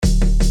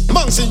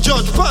Bouncing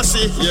Judge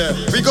Passy. Yeah.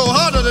 We go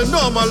harder than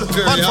normal.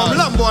 Very Man from hard.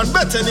 Lambo and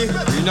Bethany.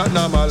 We not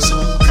normal.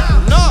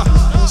 No.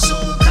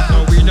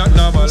 No, we not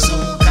normal.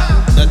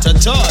 Not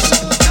at all.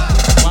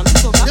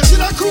 You see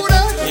that crew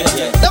there?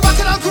 Yeah. The back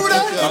of that crew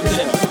there? Come to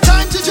them.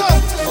 Time to jump.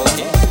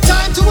 Okay.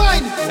 Time to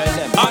wine. Tell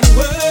them.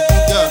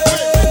 Yeah.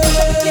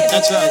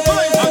 That's right.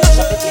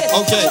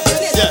 Okay.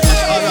 Yeah.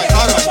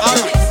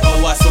 Alright.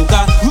 Power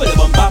soca, roll the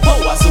bumper.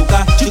 Power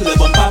soca, jiggle the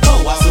bumper.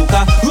 Power soca,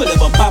 roll the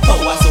bumper.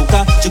 Power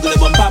soca, jiggle the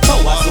bumper.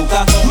 Power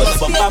soca, roll the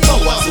bumper.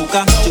 Power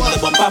soca, jiggle the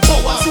bumper.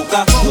 Power soca,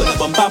 roll the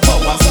bumper.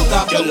 Power soca.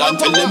 Girl, and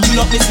tell them you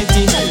love me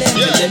city. Tell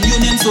them you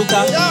name soca.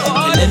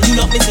 Tell them you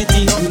love me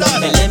city. Tell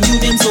them you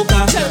name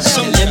soca.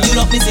 Tell them you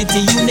love me city.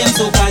 You name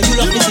soca. You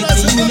love me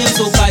city. You name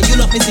soca. You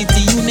love me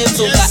city. You name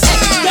soca.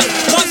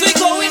 Cause we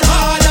going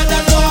harder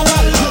than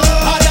normal.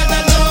 Harder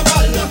than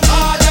normal.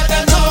 Harder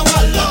than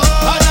normal.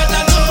 Harder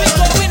than normal. We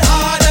going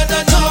harder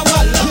than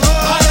normal.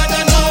 Harder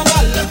than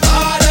normal.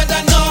 Harder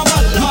than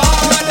normal.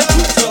 Harder.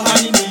 Put your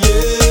hand in the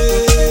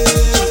air.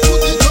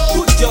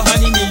 Put your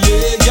hand in the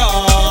air,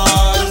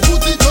 y'all.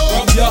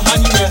 Rub your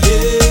hand in your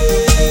head.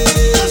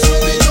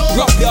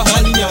 Rub your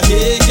hand in your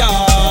head,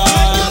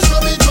 y'all.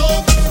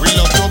 We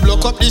love to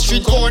block up the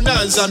street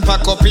corners and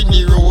pack up in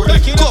the road.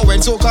 Go when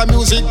soca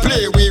music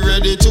play, we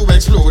ready to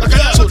explode.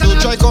 So don't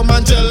try come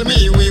and tell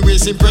me we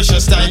wasting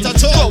precious time.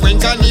 Go when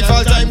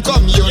carnival time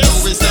come, you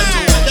know it's time to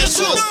end the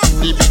show.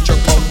 The picture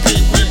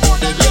pumping, we more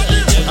than ready.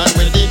 And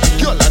when the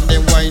girl and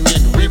them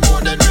whining, we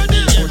more than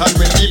ready. And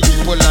when the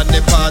people and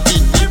the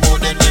party, we more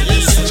than ready.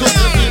 So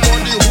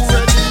everybody who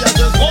ready, I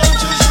just want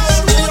to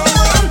show me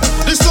around.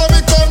 This time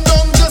we come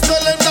down, just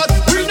tell them that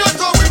we not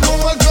going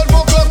home at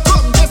 12 o'clock.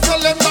 Come, just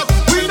tell them that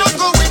we not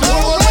going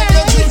home when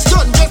the drinks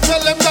done. Just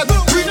tell them that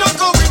we not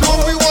going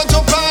home. We want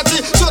to party,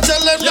 so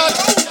tell them that.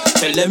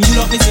 Tell them you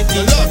love me city.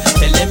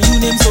 Tell them you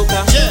name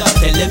soca.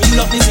 Tell them you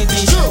love me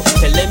city.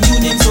 Tell them you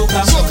name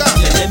soca. Tell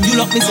them you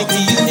love me city.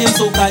 You name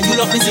soca. You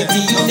love me city.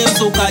 You name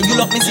soca. You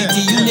love me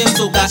city. You name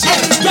soca.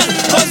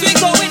 Cause we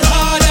going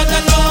harder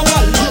than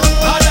normal.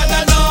 Harder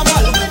than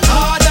normal.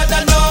 Harder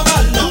than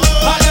normal.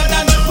 Harder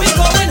than. We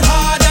going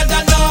harder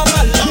than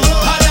normal.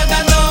 Harder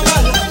than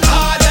normal.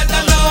 Harder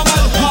than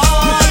normal.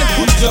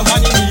 Put your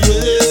hand in the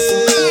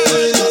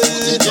air.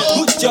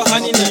 Put your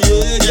hand in the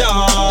air,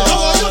 y'all.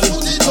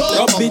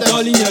 Rub it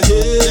all in your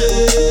head.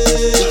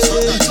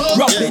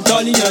 Rub it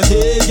all in your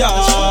head,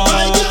 y'all.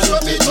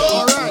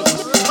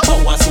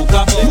 Power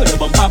soca, roll the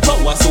bumper.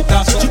 Power soca,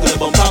 jiggle the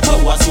bumper.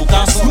 Power soca,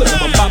 roll the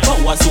bumper.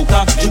 Power soca,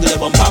 jiggle the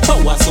bumper.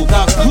 Power soca,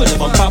 roll the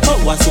bumper.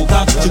 Power soca,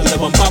 jiggle the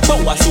bumper.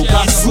 Power soca,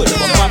 roll the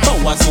bumper.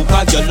 Power soca.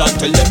 Girl, and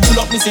tell them you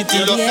love me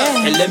city. Tell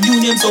them you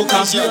name soca.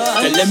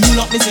 Tell them you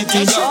love me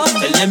city.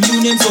 Tell them you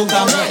name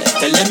soca.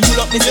 Tell them you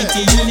love me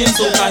city. You name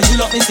soca. You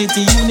love me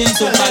city. You name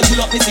soca. You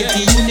love me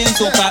city. You name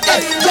soca.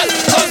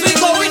 Cause we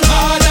going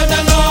harder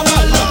than normal.